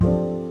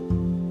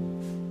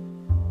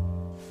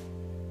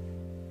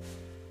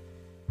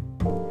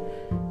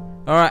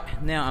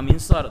Alright, now I'm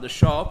inside at the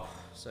shop.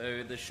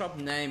 So the shop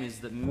name is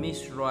the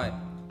Miss Right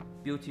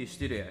Beauty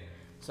Studio.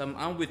 So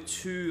I'm with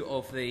two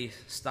of the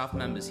staff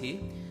members here.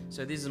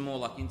 So this is more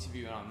like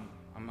interview, and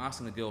I'm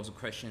asking the girls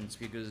questions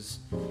because,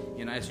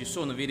 you know, as you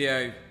saw in the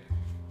video,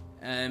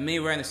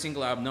 me wearing a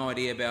singlet, I have no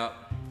idea about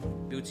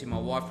beauty. My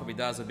wife probably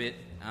does a bit.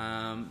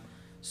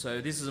 So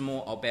this is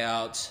more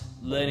about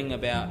learning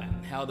about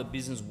how the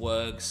business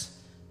works.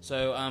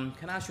 So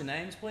can I ask your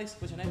names, please?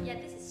 What's your name? Yeah,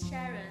 this is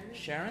Sharon.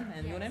 Sharon,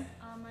 and yes. your name?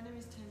 My name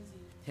is Tenzi.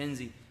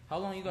 Tenzi. How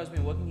long have you guys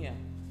been working here?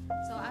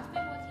 So I've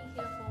been working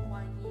here for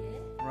 1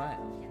 year. Right.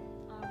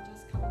 Yeah.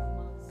 Just a couple of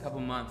months. Couple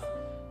months.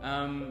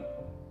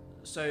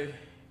 So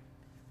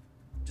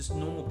just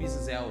normal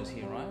business hours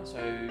here, right? So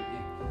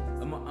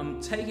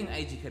I'm taking an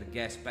educated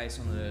guess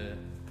based on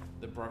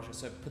the brochure.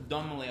 So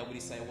predominantly, I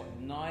would say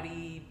what,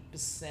 90%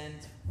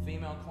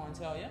 female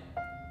clientele, yeah,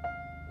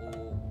 or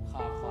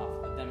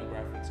half the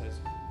demographic. So it's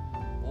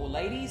all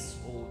ladies,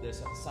 or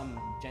there's some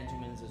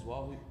gentlemen as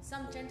well who.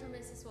 Some gentlemen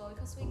as well,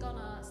 because we got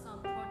some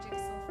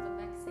projects of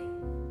the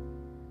vaccine.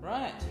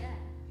 Right. Yeah.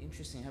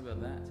 Interesting. How about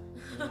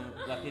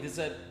that? Like, is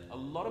it a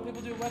lot of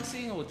people do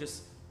waxing, or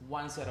just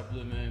one set of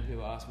Blue Moon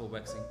people ask for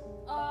waxing?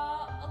 A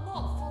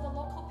lot for the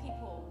local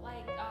people.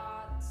 Like,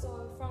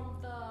 so from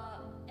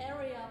the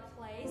area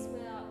place,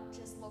 we are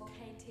just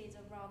located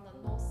around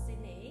the North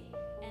Sydney,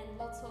 and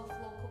lots of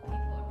local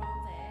people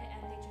around there,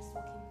 and they're just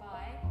walking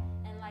by,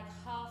 and like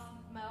half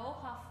male,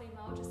 half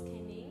female just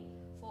came in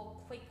for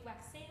quick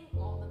waxing,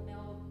 or the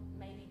male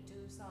maybe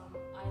do some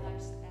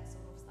eyelash, that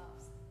sort of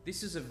stuff.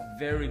 This is a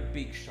very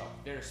big shop,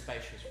 very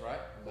spacious,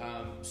 right?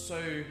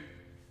 So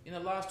in the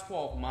last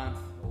 12 months,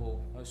 or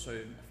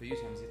also for you,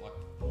 Tamsi,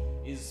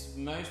 like, is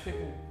most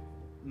people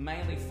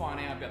mainly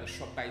find out about the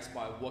shop based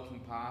by walking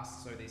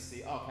past, so they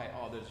see, okay,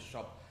 there's a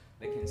shop,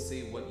 they can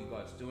see what you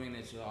guys are doing,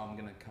 they say, I'm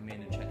gonna come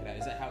in and check it out.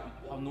 Is that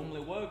how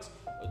normally works?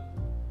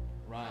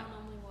 Right. How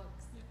normally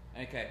works.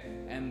 Okay,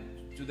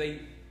 and do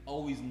they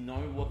always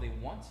know what they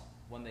want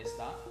when they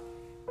start?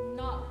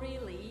 Not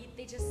really.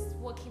 They just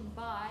walking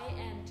by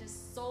and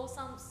just saw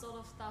some sort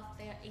of stuff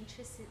they're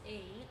interested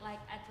in, like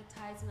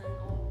advertisement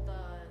or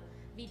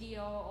the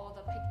video or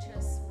the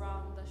pictures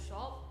around the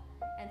shop,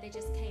 and they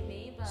just came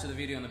in. But So the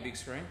video on the yeah. big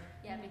screen?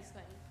 Yeah, big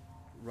screen.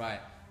 Right.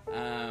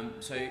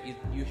 So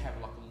you have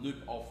like a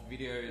loop of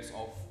videos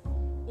of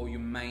all your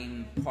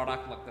main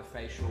product, like the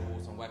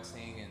facials and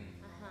waxing, and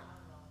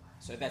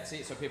so that's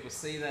it. So people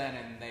see that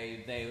and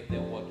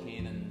they'll walk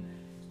in. And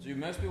do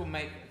most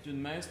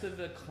of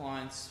the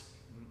clients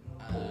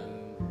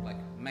like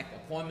make an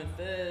appointment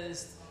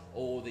first,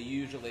 or they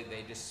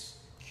just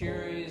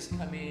curious,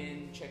 come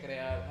in, check it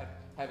out,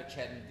 have a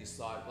chat and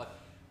decide? Like,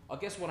 I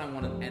guess what I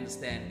want to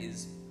understand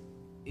is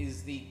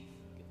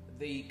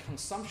the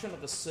consumption of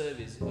the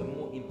service are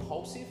more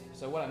impulsive.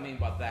 So what I mean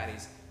by that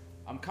is,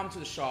 I'm come to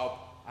the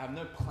shop, I have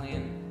no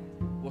plan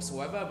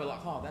whatsoever, but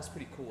like, that's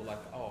pretty cool.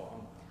 Like,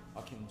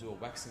 I can do a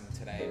waxing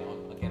today and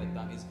I'll get it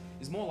done.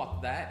 It's more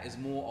like that. It's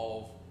more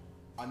of,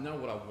 I know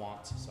what I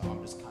want, so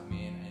I'm just come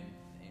in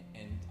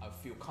and I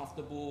feel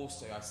comfortable.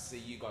 So I see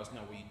you guys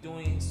know what you're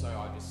doing, so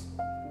I just.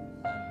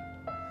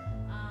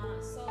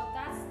 So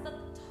that's the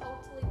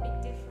totally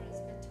big difference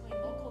between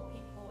local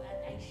people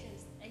and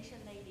Asian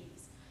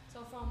ladies.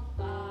 So from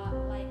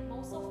like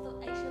most of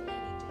the Asian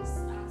ladies just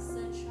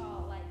search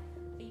out like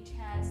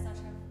WeChat,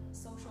 such as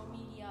social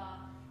media,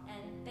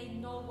 and they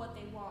know what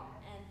they want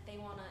and they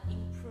want to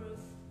improve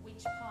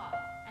which part,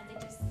 and they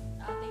just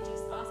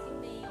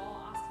asking me or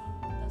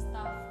asking the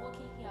staff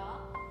working here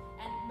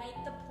and make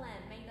the plan,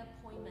 make the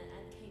appointment,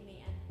 and came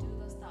in and do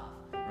the stuff.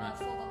 Right. But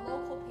for the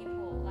local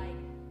people, like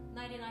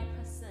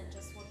 99%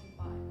 just walking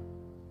by.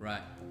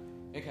 Right.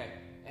 Okay.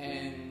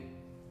 And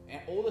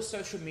all the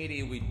social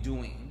media we're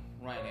doing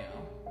right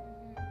now,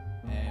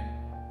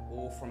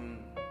 all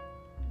from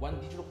one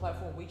digital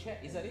platform,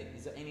 WeChat. Is that it?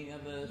 Is there any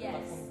other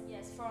platform?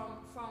 Yes. From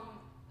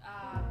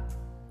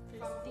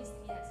this,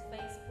 yes,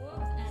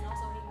 Facebook, and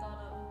also we got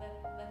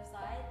a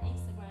website,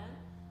 Instagram.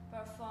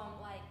 But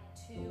from like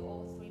 2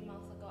 or 3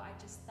 months ago, I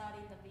just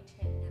started the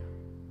WeChat now.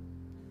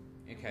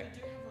 Okay. We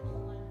do have an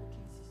online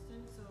booking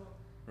system, so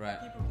Right.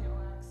 people can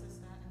all access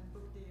that and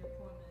book their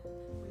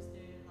appointment with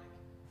their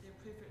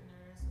preferred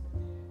nurse or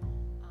their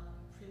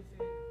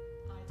preferred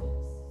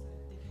items, so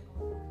they can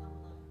all book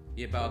online.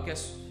 Yeah, but I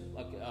guess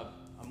like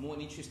I'm more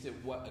interested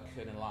in what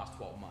occurred in the last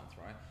 12 months,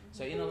 right?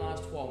 So in the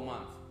last 12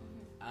 months,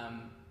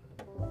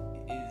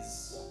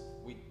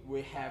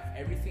 we have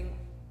everything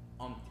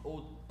on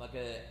all, like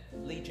a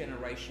lead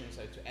generation.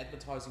 So to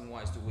advertising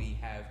wise, do we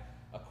have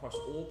across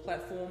all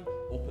platform,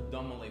 or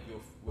predominantly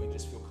we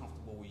just feel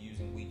comfortable with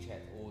using WeChat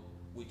or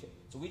WeChat?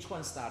 So which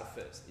one started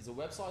first? Is the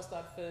website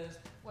start first?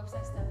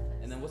 Website start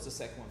first. And then what's the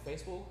second one?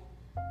 Facebook?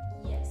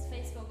 Yes,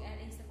 Facebook and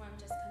Instagram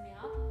just coming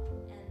up,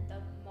 and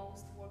the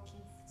most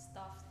working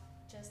stuff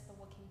just the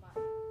walking by.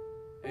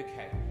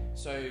 Okay,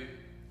 so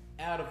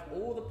out of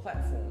all the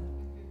platform,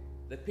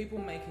 the people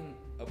making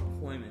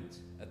appointment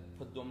are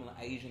predominantly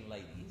Asian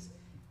ladies,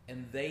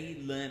 and they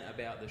learn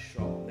about the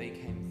shop.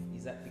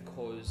 Is that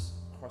because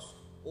across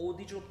all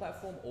digital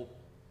platform, or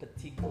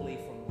particularly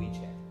from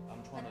WeChat?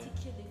 I'm trying to.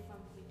 Particularly from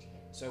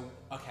WeChat. So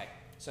okay,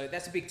 so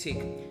that's a big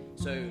tick.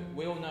 So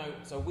we all know.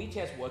 So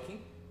WeChat's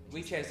working.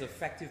 WeChat is an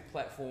effective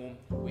platform.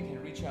 We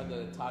can reach out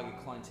the target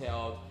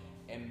clientele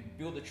and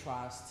build the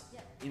trust.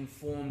 Yep.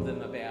 Inform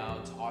them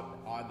about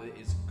either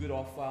it's a good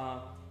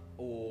offer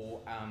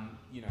or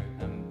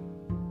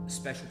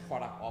special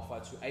product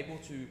offer, to able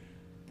to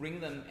bring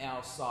them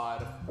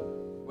outside of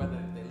whether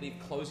they live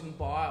closing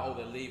by or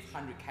they live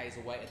 100 k's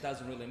away. It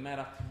doesn't really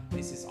matter.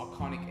 This is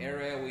iconic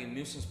area where in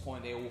Milson's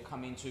Point they all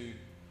come in to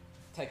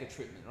take a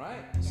treatment,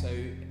 right? So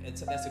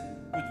that's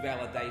a good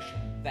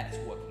validation. That's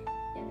working.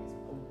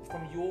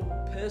 From your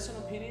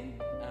personal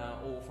opinion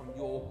or from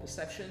your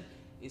perception,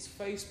 is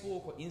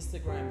Facebook or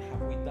Instagram,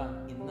 have we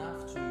done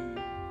enough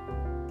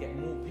to get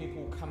more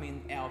people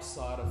coming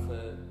outside of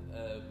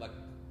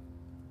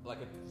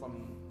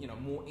from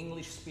more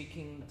English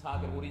speaking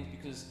target audience?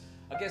 Because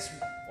I guess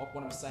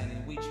what I'm saying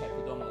in WeChat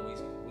predominantly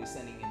we're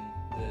sending in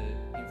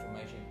the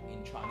information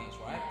in Chinese,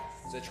 right?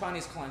 Yes. So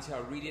Chinese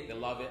clientele read it, they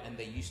love it, and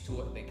they're used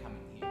to it. They come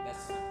in here.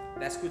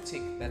 That's good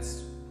tick.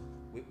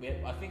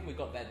 I think we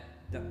got that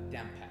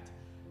down pat.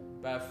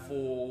 But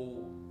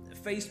for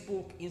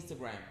Facebook,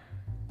 Instagram,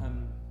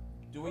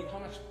 how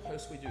much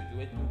posts we do? Do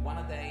we do one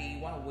a day,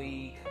 one a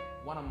week,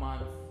 one a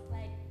month?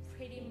 Like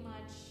pretty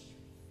much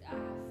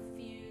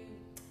few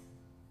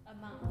a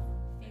month.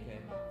 Okay.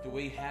 A month. Do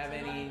we have So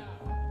not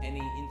any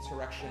enough.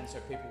 interaction so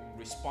people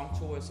respond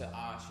to us or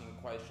asking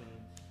a question?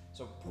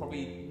 So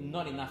probably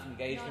not enough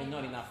engagement,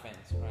 not enough fans,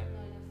 right?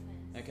 Not enough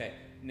fans. Okay.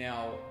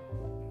 Now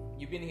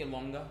you've been here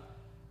longer,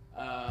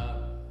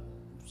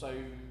 so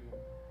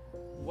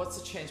what's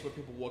the chance where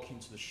people walk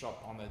into the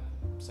shop on a,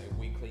 say,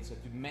 weekly? So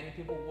do many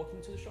people walk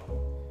into the shop?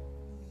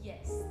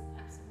 Yes,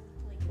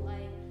 absolutely.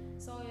 Like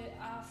so,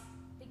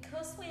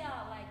 because we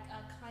are like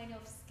a kind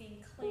of skin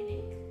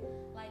clinic,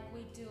 like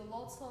we do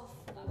lots of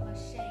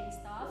machine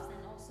stuff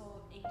and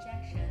also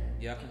injection.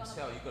 Yeah, I We can got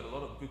tell you've got a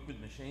lot of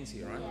good machines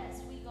here, right?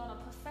 Yes, we got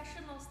a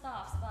professional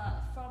stuff,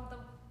 but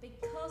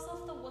because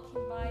of the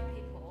working by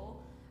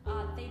people,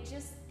 they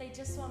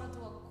just want to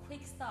do a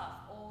quick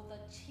stuff or the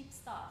cheap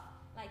stuff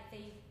like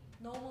they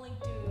normally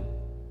do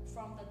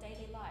from the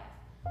daily life.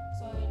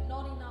 So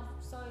not enough.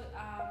 So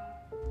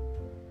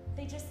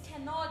they just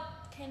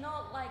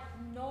cannot like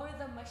know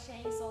the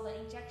machines or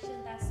the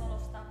injection, that sort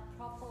of stuff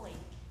properly,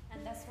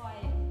 and that's why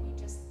we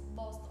just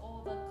lost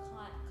all the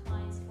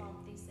clients from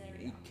this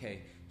area.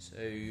 Okay, so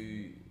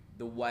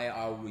the way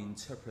I will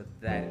interpret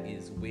that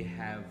is we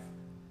have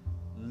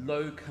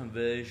low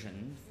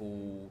conversion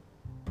for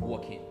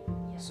walk-in.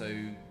 Yeah. So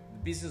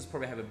businesses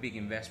probably have a big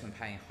investment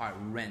paying high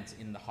rent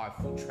in the high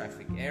foot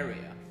traffic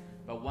area,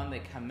 but when they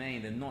come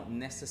in, they not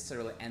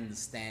necessarily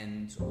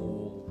understand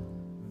or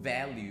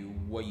value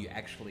what you're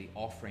actually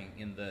offering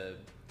in the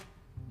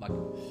like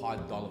high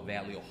dollar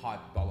value or high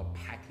dollar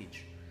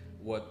package.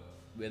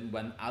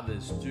 When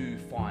others do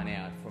find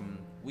out from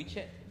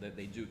WeChat that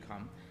they do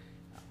come,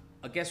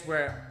 I guess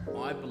where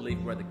I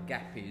believe where the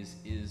gap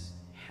is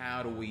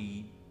how do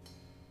we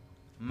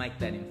make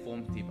that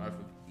informative or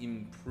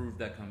improve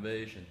that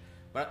conversion?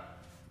 But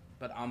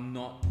I'm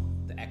not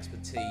the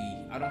expertise.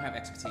 I don't have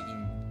expertise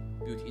in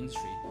beauty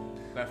industry.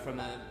 But from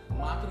a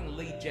marketing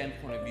lead gen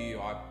point of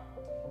view, I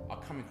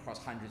come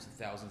across hundreds of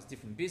thousands of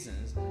different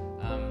businesses.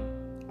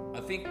 I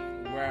think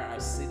where I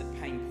see the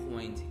pain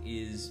point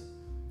is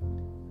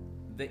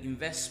the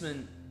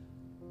investment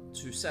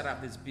to set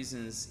up this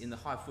business in the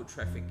high foot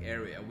traffic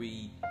area.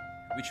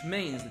 Which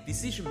means the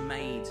decision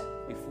made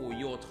before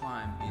your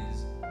time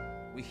is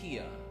we're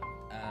here.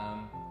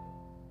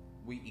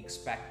 We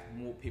expect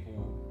more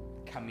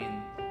people come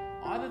in.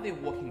 Either they're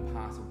walking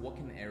past or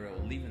walking the area or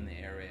live in the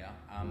area.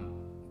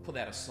 Put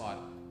that aside.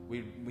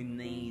 We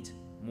need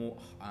more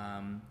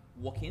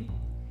walk-in.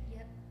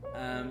 Yep.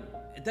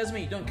 It doesn't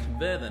mean you don't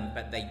convert them,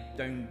 but they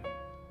don't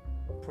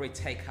probably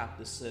take up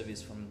the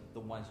service from the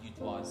ones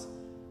utilize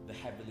the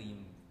heavily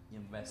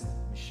invest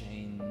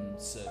machine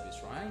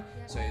service, right?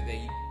 Yep. So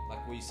they,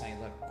 like what you're saying,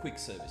 like quick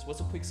service. What's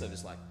a quick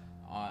service like?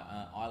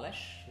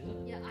 Eyelash, is it?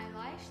 Yeah,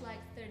 eyelash like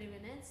 30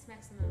 minutes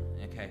maximum.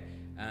 Okay.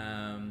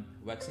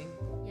 Waxing.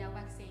 Yeah,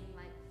 waxing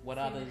like. What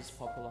few others minutes.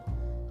 popular?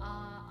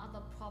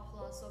 Other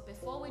popular. So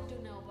before we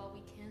do know, but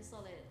we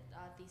cancel it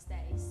these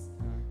days.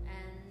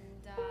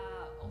 And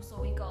also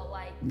we got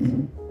like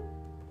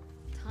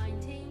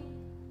tinting.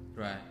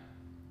 Right.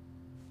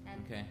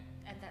 And Okay.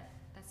 and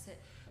that's it.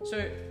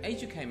 So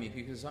educate me,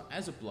 because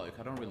as a bloke,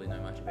 I don't really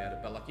know much about it.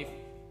 But like, if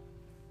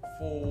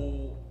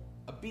for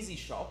a busy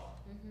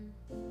shop,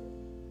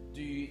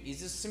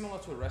 is this similar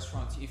to a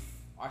restaurant? If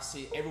I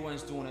see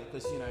everyone's doing it,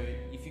 because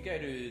if you go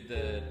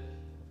to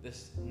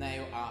this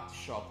nail art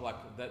shop, like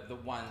the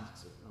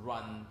ones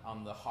run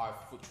on the high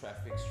foot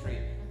traffic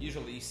street,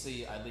 usually you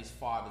see at least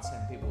 5 or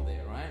 10 people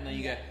there, right? And then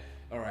you go,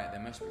 all right, they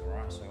must be all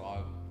right, so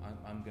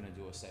I'm gonna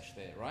do a sesh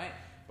there, right?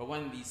 But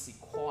when you see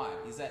quiet,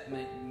 is that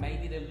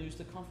maybe they lose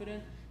the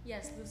confidence?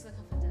 Yes, lose the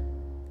confidence.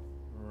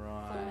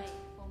 Right.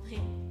 For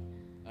me.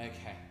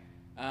 Okay.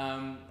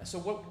 So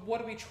what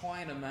are we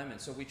trying at the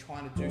moment? So we're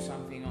trying to do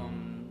something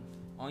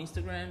on On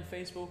Instagram,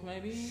 Facebook,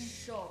 maybe?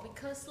 Sure,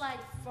 because like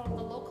from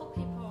the local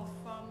people,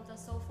 from the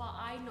so far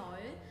I know,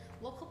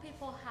 local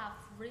people have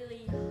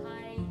really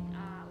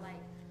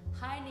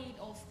high need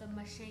of the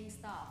machine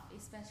stuff,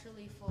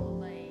 especially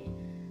for the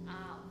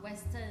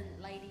Western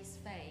ladies'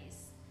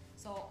 face.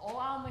 So all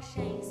our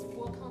machines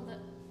work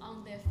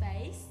on their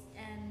face,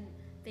 and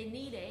they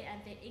need it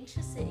and they're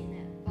interested in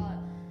it. But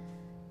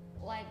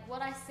like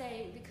what I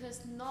say,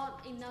 because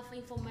not enough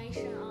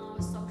information on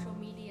our social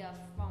media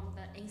from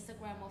the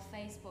Instagram or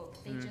Facebook,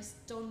 they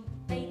just don't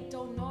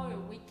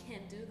know we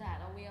can do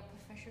that or we are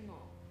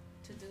professional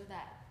to do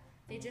that.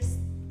 They just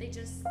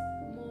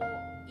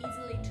more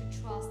easily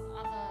to trust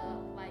other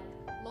like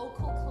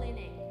local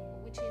clinic,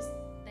 which is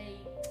they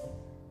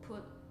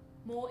put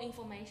more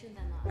information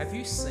than us. Have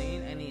you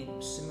seen any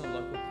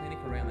similar local clinic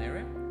around the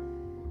area?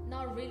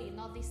 Not really,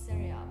 not this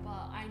area,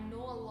 but I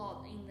know a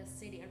lot in the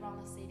city,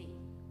 around the city,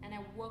 and I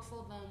worked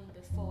for them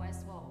before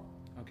as well.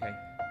 Okay.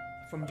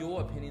 From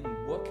your opinion,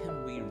 what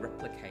can we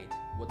replicate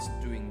what's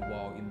doing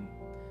well in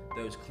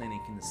those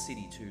clinics in the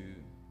city to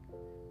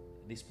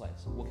this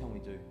place? What can we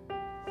do?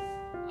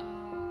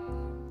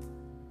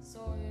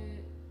 So,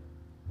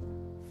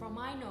 from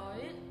my know,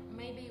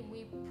 maybe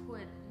we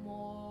put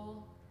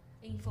more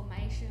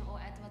information or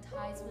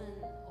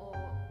advertisement or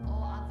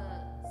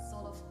other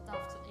sort of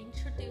stuff to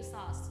introduce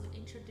us, to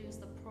introduce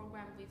the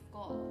program we've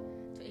got,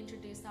 to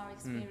introduce our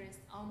experience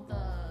on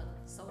the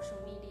social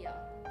media,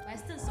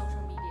 Western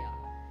social media.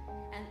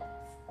 And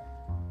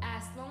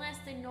as long as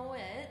they know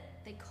it,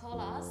 they call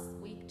us,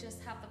 we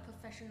just have the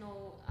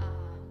professional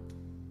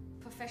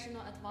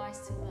advice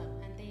to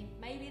them, and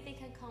maybe they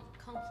can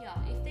come here.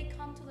 If they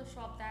come to the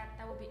shop,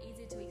 that would be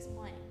easy to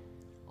explain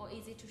or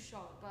easy to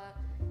show. But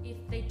if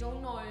they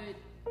don't know,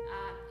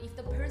 if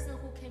the person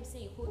who came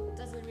in who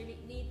doesn't really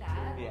need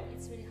that,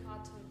 it's really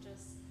hard to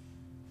just.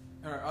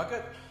 All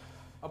right,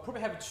 I'll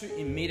probably have two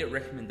immediate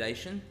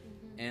recommendation,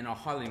 and I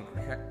highly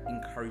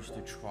encourage you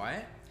to try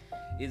it.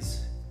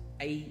 Is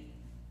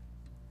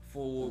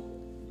for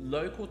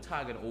local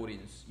target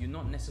audience, you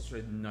not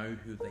necessarily know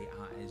who they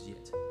are as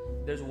yet.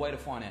 There's a way to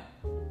find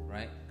out,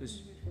 right?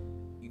 Because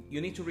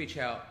you need to reach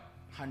out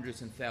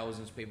hundreds and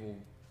thousands of people,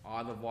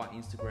 either via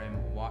Instagram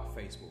or via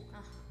Facebook.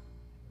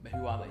 But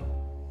who are they?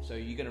 So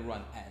you're going to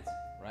run ads,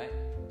 right?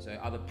 So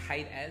either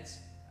paid ads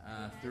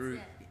through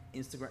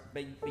Instagram,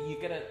 but you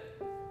got to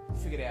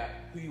figure out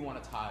who you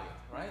want to target,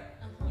 right?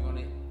 You want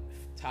to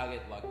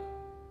target like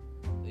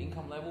the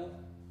income level,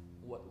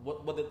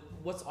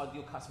 what's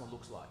ideal customer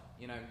looks like,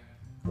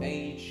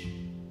 age,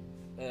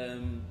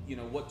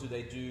 what do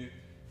they do.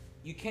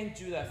 You can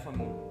do that from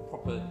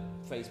proper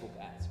Facebook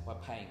ads by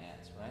paying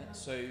ads, right?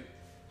 So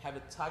have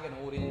a target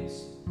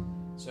audience,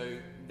 so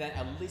then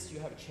at least you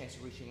have a chance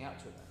of reaching out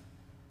to them.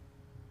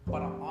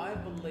 But I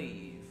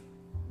believe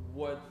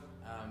what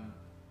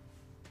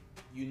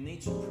you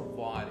need to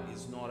provide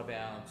is not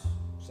about,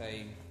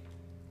 say,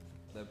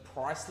 the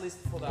price list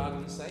for the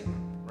argument's sake,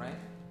 right?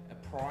 A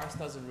price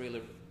doesn't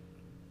really.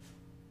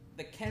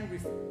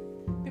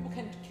 People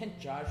can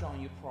judge on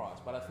your price,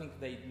 but I think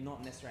they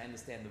not necessarily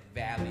understand the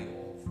value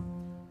of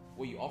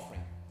what you're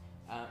offering.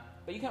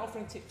 But you can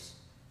offer tips,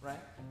 right?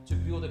 To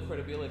build the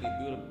credibility,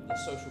 build the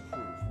social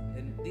proof.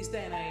 In this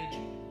day and age,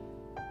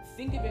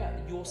 think about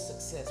your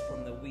success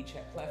from the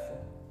WeChat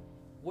platform.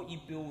 What you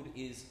build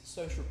is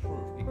social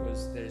proof,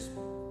 because there's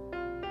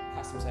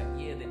customers saying,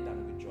 yeah, they've done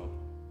a good job.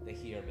 They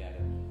hear about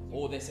it.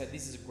 Or they say,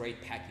 this is a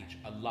great package.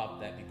 I love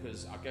that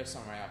because I go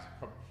somewhere else.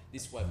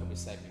 This way probably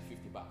save me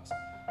 $50.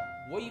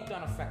 What you've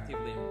done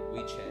effectively in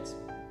WeChat,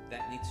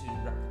 that needs to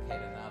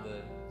replicate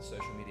another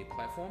social media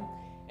platform.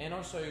 And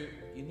also,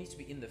 you need to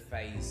be in the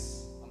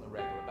face on a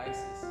regular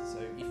basis. So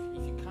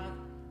if you can't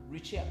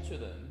reach out to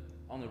them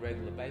on a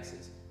regular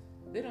basis,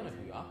 they don't know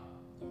who you are,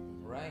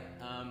 right?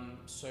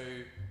 So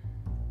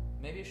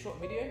maybe a short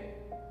video,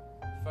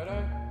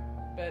 photo,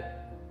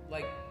 but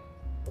like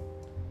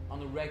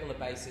on a regular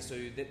basis. So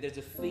there's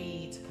a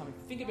feed coming.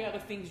 Think about the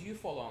things you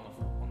follow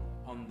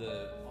on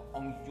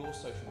your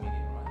social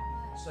media, right?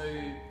 So,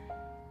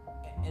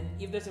 and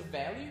if there's a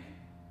value,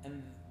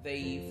 and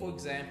they, for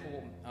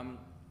example,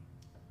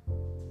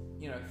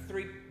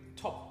 3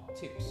 top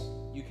tips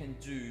you can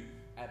do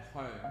at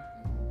home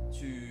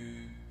to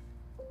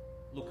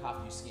look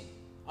after your skin.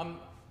 I'm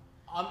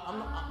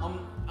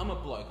a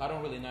bloke. I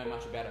don't really know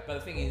much about it, but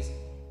the thing is,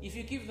 if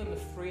you give them the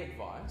free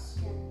advice,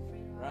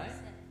 right,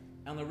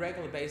 on a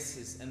regular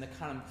basis, and they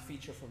kind of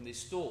feature from this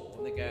store,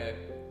 and they go,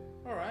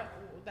 all right,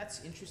 well,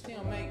 that's interesting.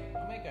 I may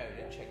go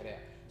and check it out.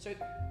 So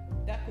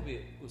that could be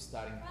a good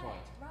starting point.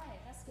 Right,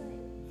 that's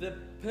good. The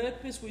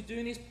purpose we're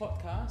doing this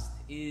podcast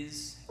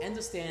is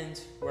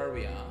understand where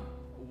we are,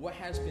 what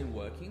has been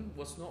working,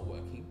 what's not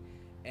working,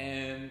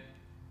 and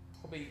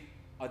probably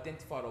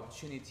identify the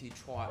opportunity,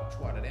 try it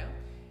out.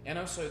 And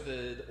also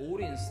the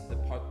audience, the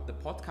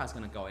podcast is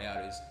going to go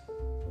out is,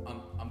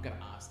 I'm going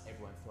to ask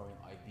everyone throwing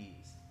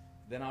ideas.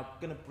 Then I'm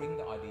going to bring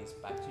the ideas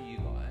back to you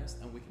guys,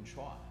 and we can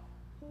try.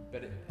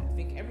 But I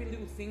think every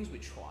little things we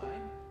try,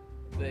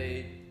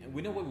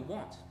 we know what we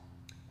want.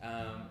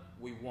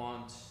 We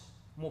want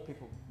more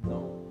people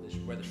know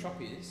where the shop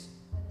is,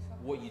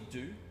 what you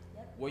do,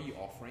 Yep. what you're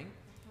offering,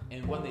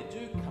 and when they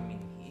do come in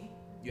here,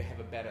 you have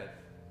a better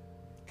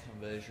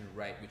conversion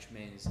rate, which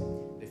means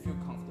they feel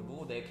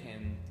comfortable, they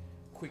can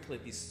quickly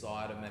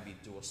decide to maybe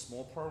do a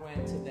small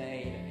program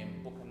today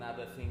and book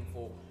another thing.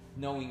 For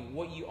knowing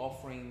what you're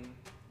offering,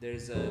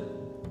 there's a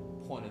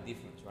point of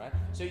difference, right?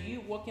 So you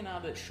work in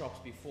other shops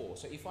before,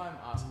 so if I'm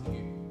asking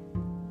you,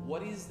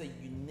 what is the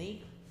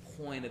unique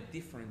point of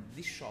difference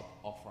this shop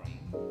offering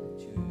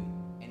to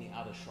any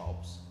other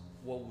shops,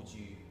 what would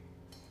you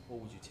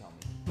tell me?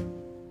 I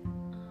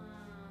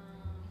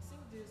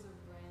think there's a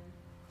brand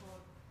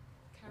called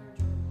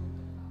Carajo.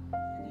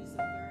 It is a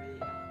very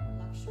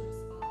luxury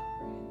spa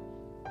brand.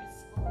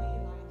 It's only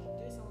like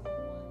there's only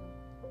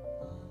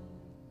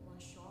one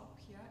shop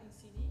here in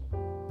Sydney,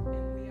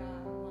 and we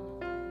are one of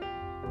them.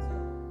 So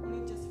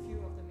only just few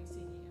of them in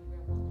Sydney, and we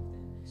are one of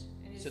them.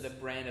 And So the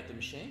brand of the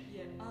machine?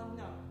 yeah,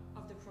 no,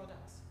 of the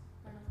products.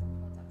 One of the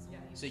products. Yeah.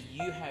 So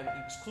you have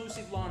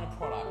exclusive line of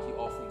product you're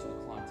offering to the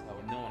clientele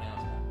and no one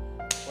else can.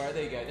 Alright,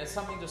 there you go. That's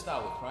something to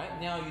start with, right?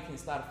 Now you can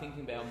start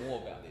thinking about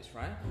more about this,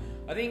 right?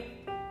 I think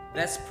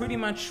that's pretty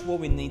much what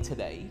we need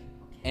today.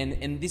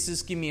 And this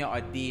is giving me an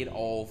idea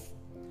of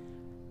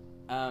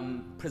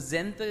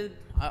presented,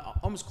 I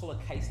almost call it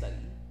a case study.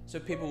 So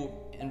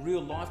people, in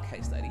real life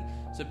case study,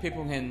 so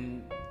people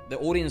can, the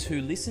audience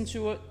who listen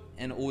to it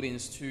and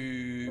audience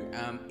who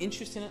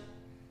interest in it,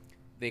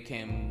 they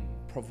can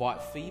provide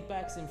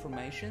feedbacks,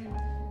 information,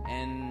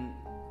 and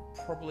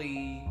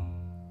probably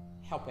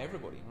help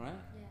everybody, right?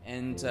 Yeah.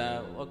 And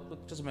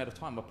look, just a matter of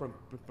time, I'll probably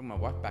bring my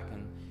wife back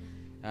and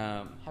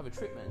have a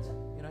treatment,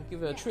 give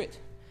her a treat.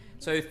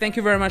 So thank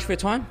you very much for your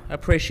time. I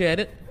appreciate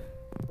it.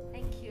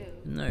 Thank you.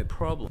 No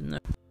problem. No.